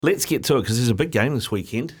Let's get to it because there's a big game this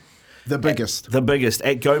weekend. The biggest. The biggest.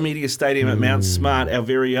 At Go Media Stadium at Mount Smart, our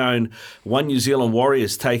very own One New Zealand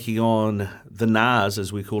Warriors taking on the Nars,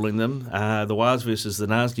 as we're calling them. The Wars versus the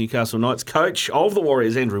Nars, Newcastle Knights. Coach of the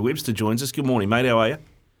Warriors, Andrew Webster, joins us. Good morning, mate. How are you?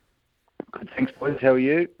 Good, thanks, boys. How are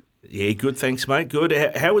you? Yeah, good, thanks, mate. Good.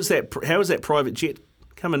 How was that private jet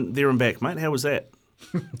coming there and back, mate? How was that?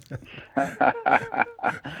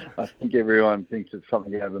 I think everyone thinks it's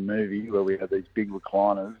something out of a movie where we have these big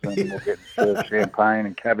recliners and we're getting served champagne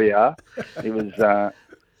and caviar. It was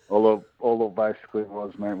all it basically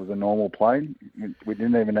was, mate, was a normal plane. We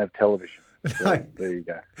didn't even have television. So there you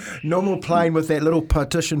go. Normal plane with that little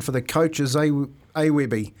partition for the coaches,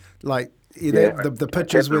 Webby? Like the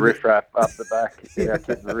pictures with the riffraff up the back. Yeah, I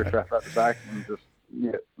kept the riffraff up the back and just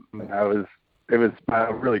it was.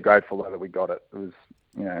 I'm really grateful though that we got it. It was,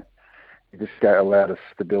 it just allowed us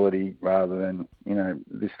stability rather than,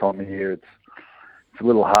 this time of year it's a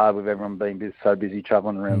little hard with everyone being so busy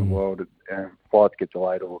travelling around the world. And flights get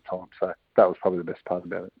delayed all the time, so that was probably the best part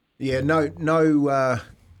about it. Yeah,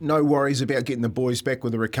 no worries about getting the boys back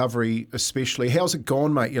with the recovery, especially. How's it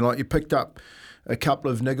gone, mate? You picked up a couple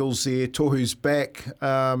of niggles there. Tohu's back.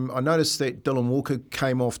 I noticed that Dylan Walker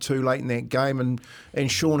came off too late in that game.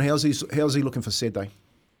 And Sean, how's he looking for Saturday?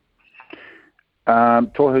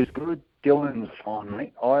 Tohu's good. Dylan's fine,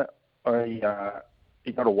 mate.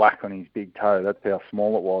 He got a whack on his big toe. That's how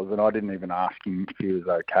small it was. And I didn't even ask him if he was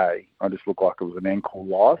okay. I just looked like it was an ankle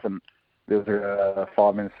live. And there was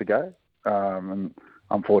 5 minutes to go. And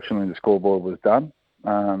unfortunately, the scoreboard was done.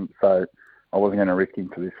 So I wasn't going to risk him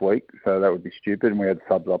for this week, so that would be stupid. And we had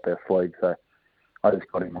subs up our sleeve, so I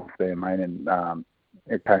just got him off there, mate. And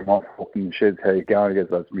it came off, walked in the sheds, how you going? He goes,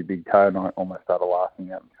 that's my big toe, and I almost started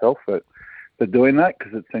laughing at myself for doing that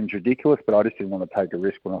because it seems ridiculous, but I just didn't want to take a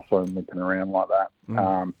risk when I saw him limping around like that.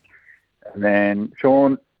 And then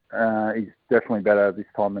Sean, he's definitely better this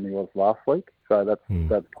time than he was last week, so that's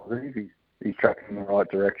positive. He's tracking in the right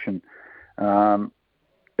direction.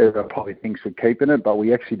 Everyone probably thinks we're keeping it, but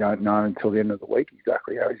we actually don't know until the end of the week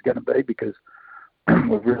exactly how he's going to be because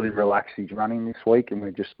we've really relaxed his running this week and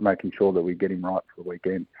we're just making sure that we get him right for the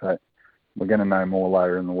weekend. So we're going to know more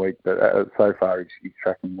later in the week, but so far he's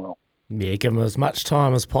tracking well. Yeah, give him as much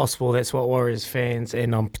time as possible. That's what Warriors fans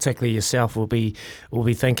and particularly yourself will be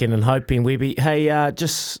thinking and hoping. Hey,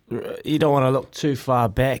 just you don't want to look too far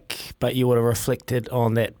back, but you would have reflected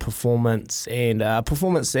on that performance and a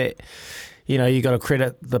performance that. You got to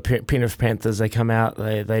credit the Penrith Panthers. They come out,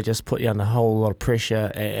 they just put you under a whole lot of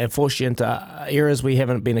pressure and force you into areas we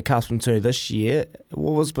haven't been accustomed to this year.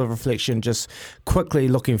 What was the reflection, just quickly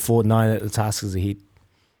looking forward, knowing that the task is ahead?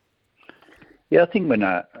 Yeah, I think when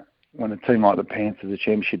a team like the Panthers, a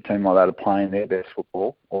championship team like that, are playing their best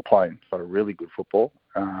football or playing sort of really good football,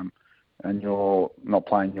 and you're not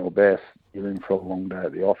playing your best, you're in for a long day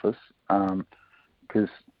at the office because.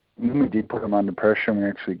 When we did put them under pressure and we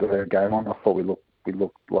actually got our game on, I thought we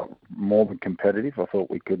looked like more than competitive. I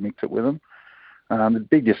thought we could mix it with them. The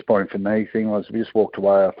big disappointment for me was we just walked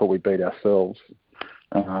away. I thought we beat ourselves,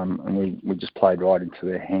 and we just played right into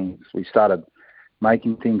their hands. We started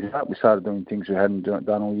making things up. We started doing things we hadn't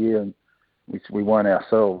done all year, and we weren't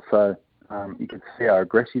ourselves. So you could see how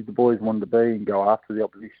aggressive the boys wanted to be and go after the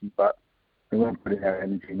opposition, but we weren't putting our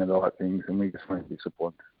energy into the right things, and we just weren't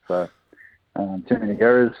disappointed. So. Too many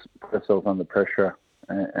errors, put ourselves under pressure,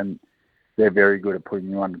 and they're very good at putting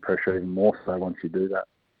you under pressure even more so once you do that.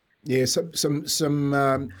 Yeah,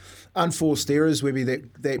 some unforced errors, maybe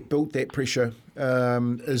that built that pressure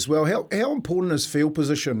as well. How important is field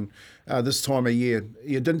position this time of year?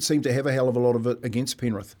 You didn't seem to have a hell of a lot of it against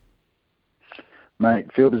Penrith.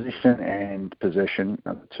 Mate, field position and possession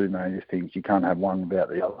are the two major things. You can't have one without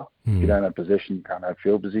the other. If you don't have possession, you can't have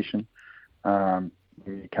field position.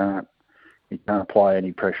 You can't apply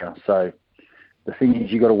any pressure. So the thing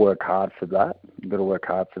is, you got to work hard for that. You got to work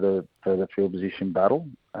hard for the field position battle.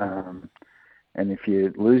 And if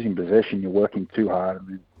you're losing possession, you're working too hard, and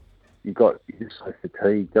then you're just so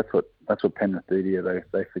fatigued. That's what Penrith do to you.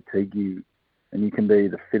 They fatigue you, and you can be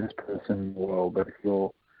the fittest person in the world, but if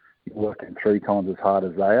you're working 3 times as hard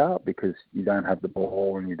as they are because you don't have the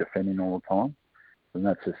ball and you're defending all the time, then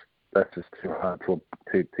that's just too hard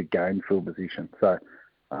to gain field position. So.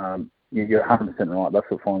 You're 100% right.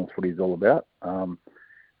 That's what finals footy is all about.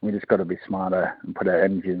 We just got to be smarter and put our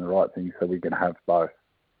energy in the right things so we can have both.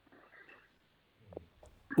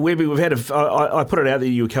 Webby, we've had I put it out there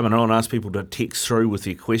you were coming on and asked people to text through with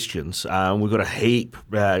their questions. We've got a heap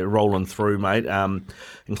rolling through, mate,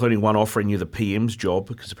 including one offering you the PM's job,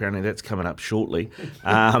 because apparently that's coming up shortly.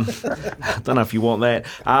 Don't know if you want that.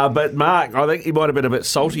 But Mark, I think you might have been a bit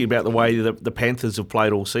salty about the way the Panthers have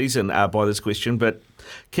played all season by this question, but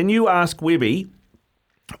can you ask Webby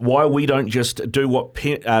why we don't just do what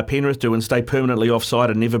Penrith do and stay permanently offside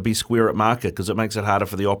and never be square at marker, because it makes it harder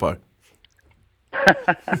for the oppo?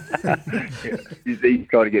 He's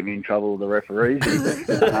trying to get me in trouble with the referees.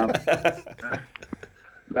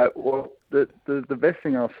 The best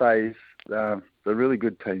thing I'll say is the really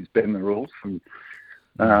good teams bend the rules and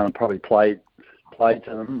probably played to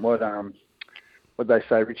them. What they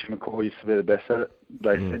say, Richie McCaw used to be the best at it.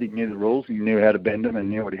 They said he knew the rules, he knew how to bend them, and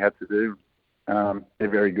knew what he had to do. They're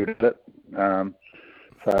very good at it. But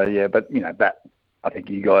that, I think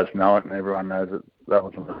you guys know it, and everyone knows it. That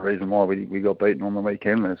wasn't the reason why we got beaten on the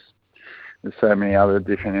weekend. There's so many other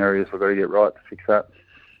different areas we've got to get right to fix that.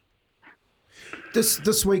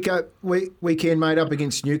 This weekend, mate, up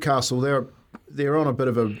against Newcastle, they're on a bit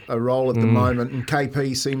of a roll at the moment, and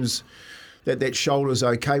KP seems that shoulder's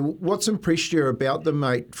okay. What's impressed you about them,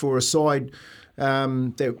 mate, for a side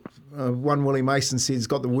that one Willie Mason said has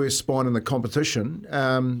got the worst spine in the competition?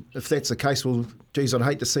 If that's the case, well, geez, I'd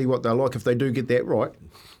hate to see what they're like if they do get that right.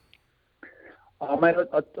 Mate,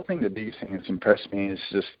 I think the biggest thing that's impressed me is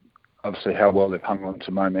just obviously how well they've hung on to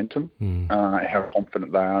momentum, how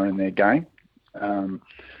confident they are in their game. They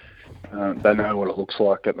know what it looks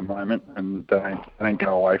like at the moment, and they don't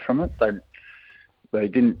go away from it. They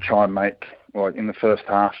didn't try and make, like in the first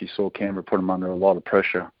half, you saw Canberra put them under a lot of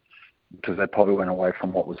pressure because they probably went away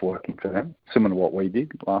from what was working for them, similar to what we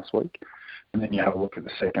did last week. And then you have a look at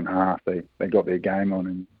the second half, they got their game on,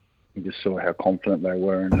 and you just saw how confident they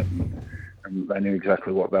were in it. And they knew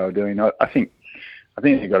exactly what they were doing. I think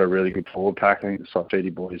they got a really good forward pack. I think the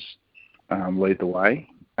Saifidi boys lead the way.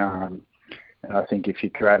 And I think if you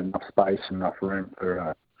create enough space and enough room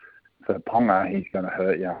for Ponga, he's going to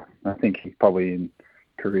hurt you. I think he's probably in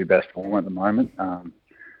career best form at the moment,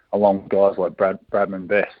 along with guys like Bradman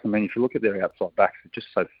Best. I mean, if you look at their outside backs, they're just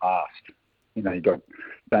so fast. You've got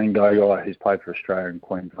Dane Gogai, who's played for Australia and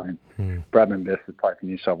Queensland. Bradman Best has played for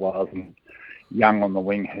New South Wales, and Young on the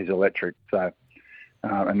wing, who's electric. So,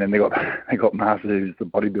 and then they got Marzu, who's the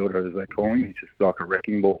bodybuilder, as they call him. He's just like a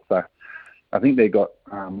wrecking ball. So, I think they got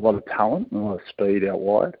a lot of talent and a lot of speed out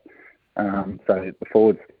wide. So the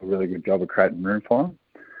forwards do a really good job of creating room for them.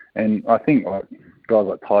 And I think guys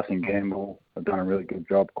like Tyson Gamble have done a really good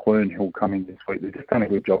job. Clune, who'll come in this week, they've just done a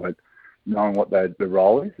good job at knowing what the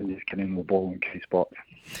role is and just getting the ball in key spots.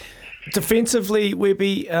 Defensively,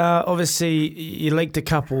 Webby, obviously you leaked a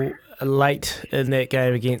couple late in that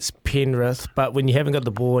game against Penrith, but when you haven't got the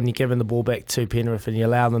ball and you're giving the ball back to Penrith and you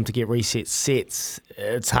allow them to get reset sets,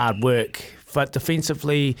 it's hard work. But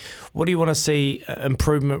defensively, what do you want to see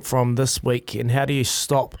improvement from this week, and how do you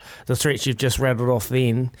stop the threats you've just rattled off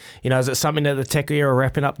then? Is it something that the tackle era,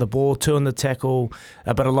 wrapping up the ball, two in the tackle,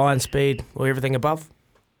 a bit of line speed, or everything above?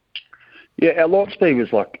 Yeah, our line speed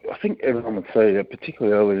was I think everyone would say,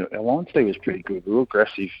 particularly early, our line speed was pretty good. We were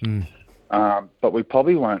aggressive, but we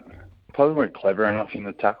probably weren't clever enough in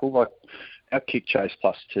the tackle. Our kick chase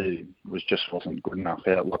 +2 wasn't good enough.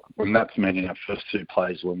 When that's meant in our first two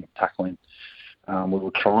plays when we're tackling, we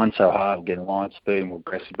were trying so hard, getting line speed and we're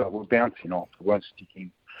aggressive, but we're bouncing off. We weren't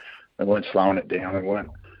sticking. We weren't slowing it down. We weren't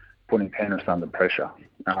putting Penrith under pressure.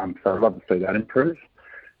 So I'd love to see that improve.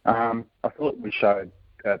 I thought we showed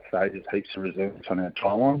at stages heaps of resilience on our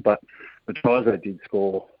try line, but the tries they did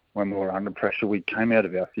score when we were under pressure, we came out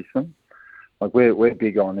of our system. We're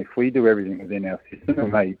big on, if we do everything within our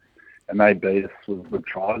system and they beat us with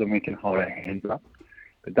try, then we can hold our hands up.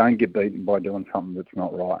 But don't get beaten by doing something that's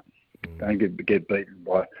not right. Don't get beaten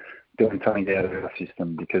by doing something out of our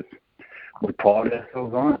system, because we pride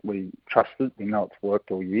ourselves on it. We trust it. We know it's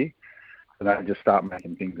worked all year. So don't just start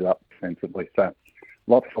making things up defensively. So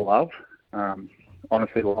lots of love.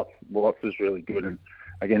 Honestly, lots is really good. And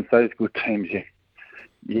against those good teams,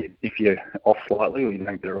 if you're off slightly or you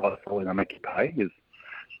don't get it right, they'll make you pay. Because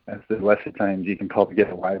as the lesser teams, you can probably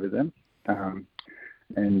get away with them.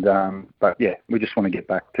 But yeah, we just want to get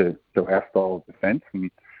back to our style of defence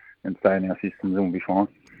and stay in our systems, and we'll be fine.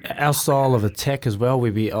 Our style of attack as well.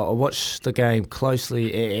 I watched the game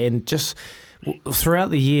closely, and just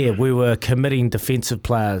throughout the year, we were committing defensive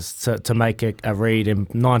players to make a read,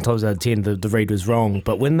 and 9 times out of 10, the read was wrong.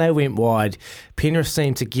 But when they went wide, Penrith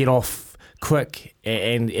seemed to get off quick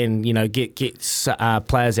and get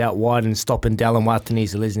players out wide and stopping Dallin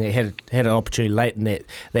Watanabe's. They had an opportunity late in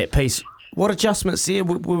that piece. What adjustments there?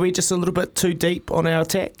 Were we just a little bit too deep on our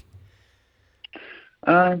attack?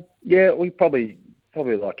 Yeah, we probably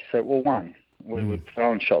like you said. Well, one, we were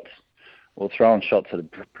throwing shots. We're throwing shots at a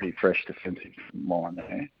pretty fresh defensive line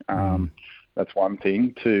there. That's one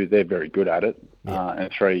thing. Two, they're very good at it. And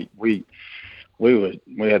three, we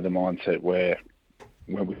had the mindset where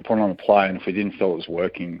when we put on a play, and if we didn't feel it was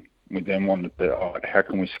working, we then wanted to, how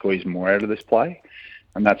can we squeeze more out of this play?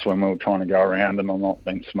 And that's when we were trying to go around them or not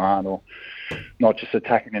being smart or not just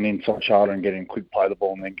attacking an inside shoulder and getting a quick play the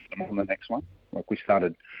ball and then get them on the next one. Like we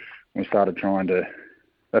started trying to,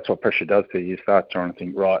 that's what pressure does to you. You start trying to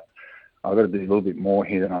think, right, I've got to do a little bit more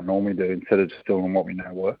here than I normally do instead of just doing what we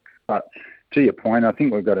know works. But to your point, I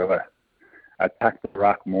think we've got to attack the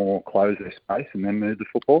ruck more, close their space and then move the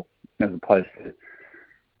football as opposed to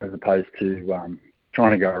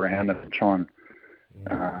trying to go around and try and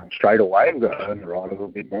straight away. We've got to earn the right a little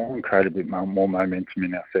bit more and create a bit more momentum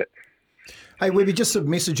in our set. Hey, Webby, just a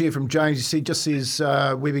message here from James. He just says,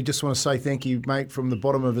 Webby, just want to say thank you, mate, from the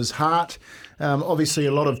bottom of his heart. Obviously,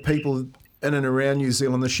 a lot of people in and around New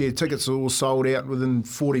Zealand this year, tickets are all sold out within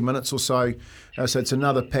 40 minutes or so. So it's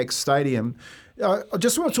another packed stadium. I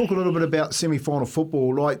just want to talk a little bit about semi-final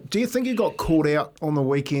football. Like, do you think you got caught out on the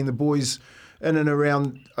weekend, the boys in and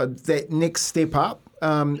around that next step up?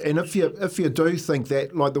 And if you do think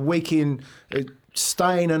that, like the weekend,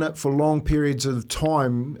 staying in it for long periods of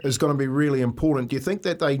time is going to be really important. Do you think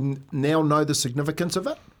that they now know the significance of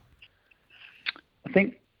it? I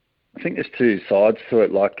think there's two sides to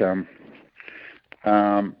it. Like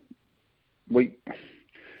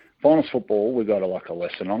finals football, we got a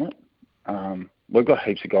lesson on it. We've got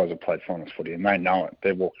heaps of guys that played finals footy and they know it.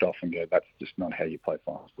 They walked off and go, that's just not how you play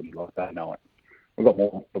finals footy. Like they know it. We've got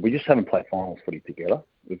more, but we just haven't played finals footy together.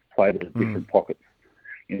 We've played at different pockets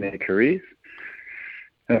in their careers.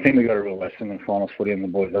 And I think we got a real lesson in finals footy and the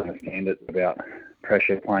boys understand it about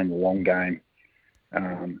pressure, playing the long game.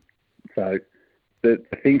 So the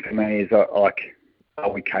thing for me is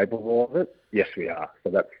are we capable of it? Yes, we are.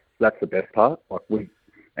 So that's the best part.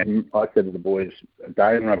 And I said to the boys, a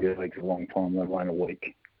day in rugby league's a long time, let alone a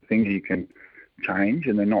week. Things you can change,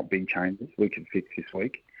 and they're not big changes, we can fix this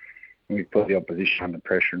week. And we put the opposition under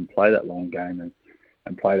pressure and play that long game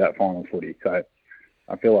and play that final footy. So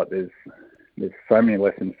I feel like there's so many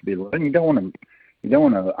lessons to be learned. You don't want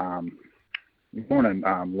to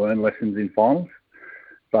learn lessons in finals,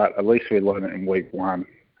 but at least we learn it in week one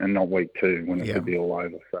and not week two when it could be all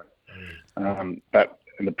over. So, but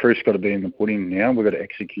the proof's got to be in the pudding now. We've got to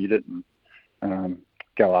execute it and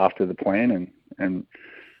go after the plan and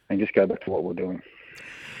just go back to what we're doing.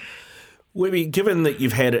 Webby, given that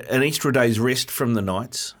you've had an extra day's rest from the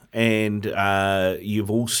Knights and you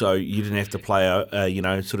didn't have to play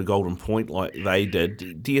a sort of golden point like they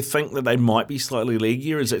did, do you think that they might be slightly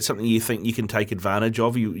leggier? Is that something you think you can take advantage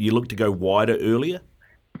of? You look to go wider earlier?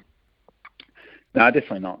 No,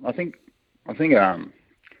 definitely not. I think the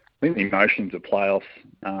emotions of playoffs.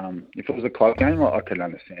 If it was a close game, I could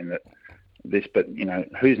understand that. But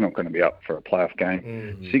who's not going to be up for a playoff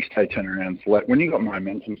game? 6-day turnarounds. When you got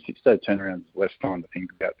momentum, 6-day turnarounds, less time to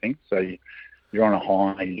think about things. So you're on a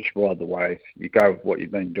high. You just ride the wave. You go with what you've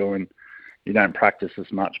been doing. You don't practice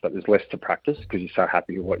as much, but there's less to practice because you're so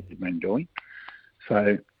happy with what you've been doing.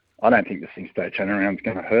 So I don't think the 6-day turnaround's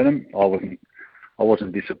going to hurt them. I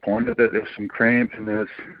wasn't disappointed that there was some cramp and there was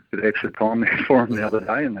a bit of extra time there for them the other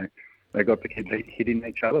day, and they got to keep hitting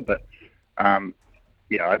each other. But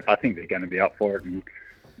I think they're going to be up for it. And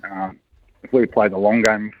if we play the long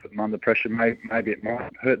game for them under pressure, maybe it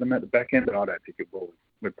might hurt them at the back end, but I don't think it will.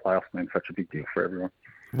 With playoffs being such a big deal for everyone.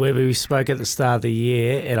 We spoke at the start of the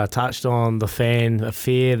year, and I touched on the fan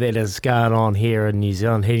affair that is going on here in New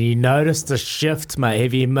Zealand. Have you noticed the shift, mate?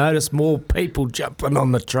 Have you noticed more people jumping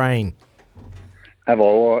on the train? Have a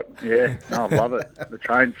lot, yeah. No, I love it. The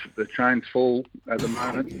train's full at the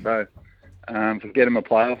moment, so forget them a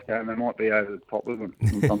playoff game, they might be over the top of them,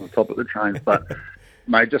 on the top of the trains. But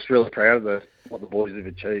mate, just really proud of what the boys have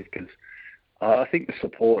achieved because I think the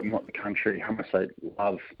support and what the country, how much they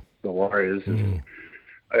love the Warriors,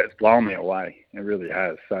 it's blown me away. It really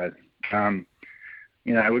has. So,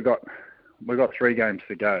 we've got 3 games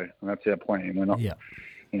to go, and that's our plan. We're not,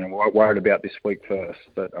 we're worried about this week first,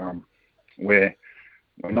 but we're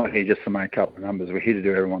not here just to make up the numbers. We're here to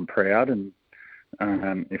do everyone proud, and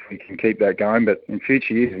if we can keep that going. But in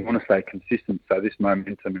future years, we want to stay consistent. So this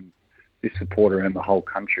momentum and this support around the whole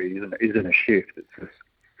country isn't a shift. It's just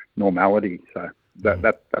normality. So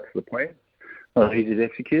that's the plan. not easy to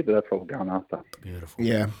execute, but that's what we're going after. Beautiful.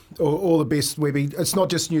 Yeah, all the best, Webby. It's not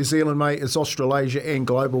just New Zealand, mate. It's Australasia and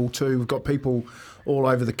global too. We've got people all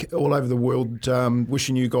over the world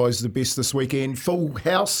wishing you guys the best this weekend. Full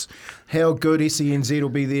house. How good SENZ will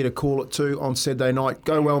be there to call it too on Saturday night.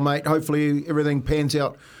 Go well, mate. Hopefully everything pans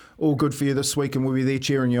out all good for you this week, and we'll be there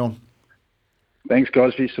cheering you on. Thanks,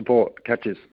 guys, for your support. Catches.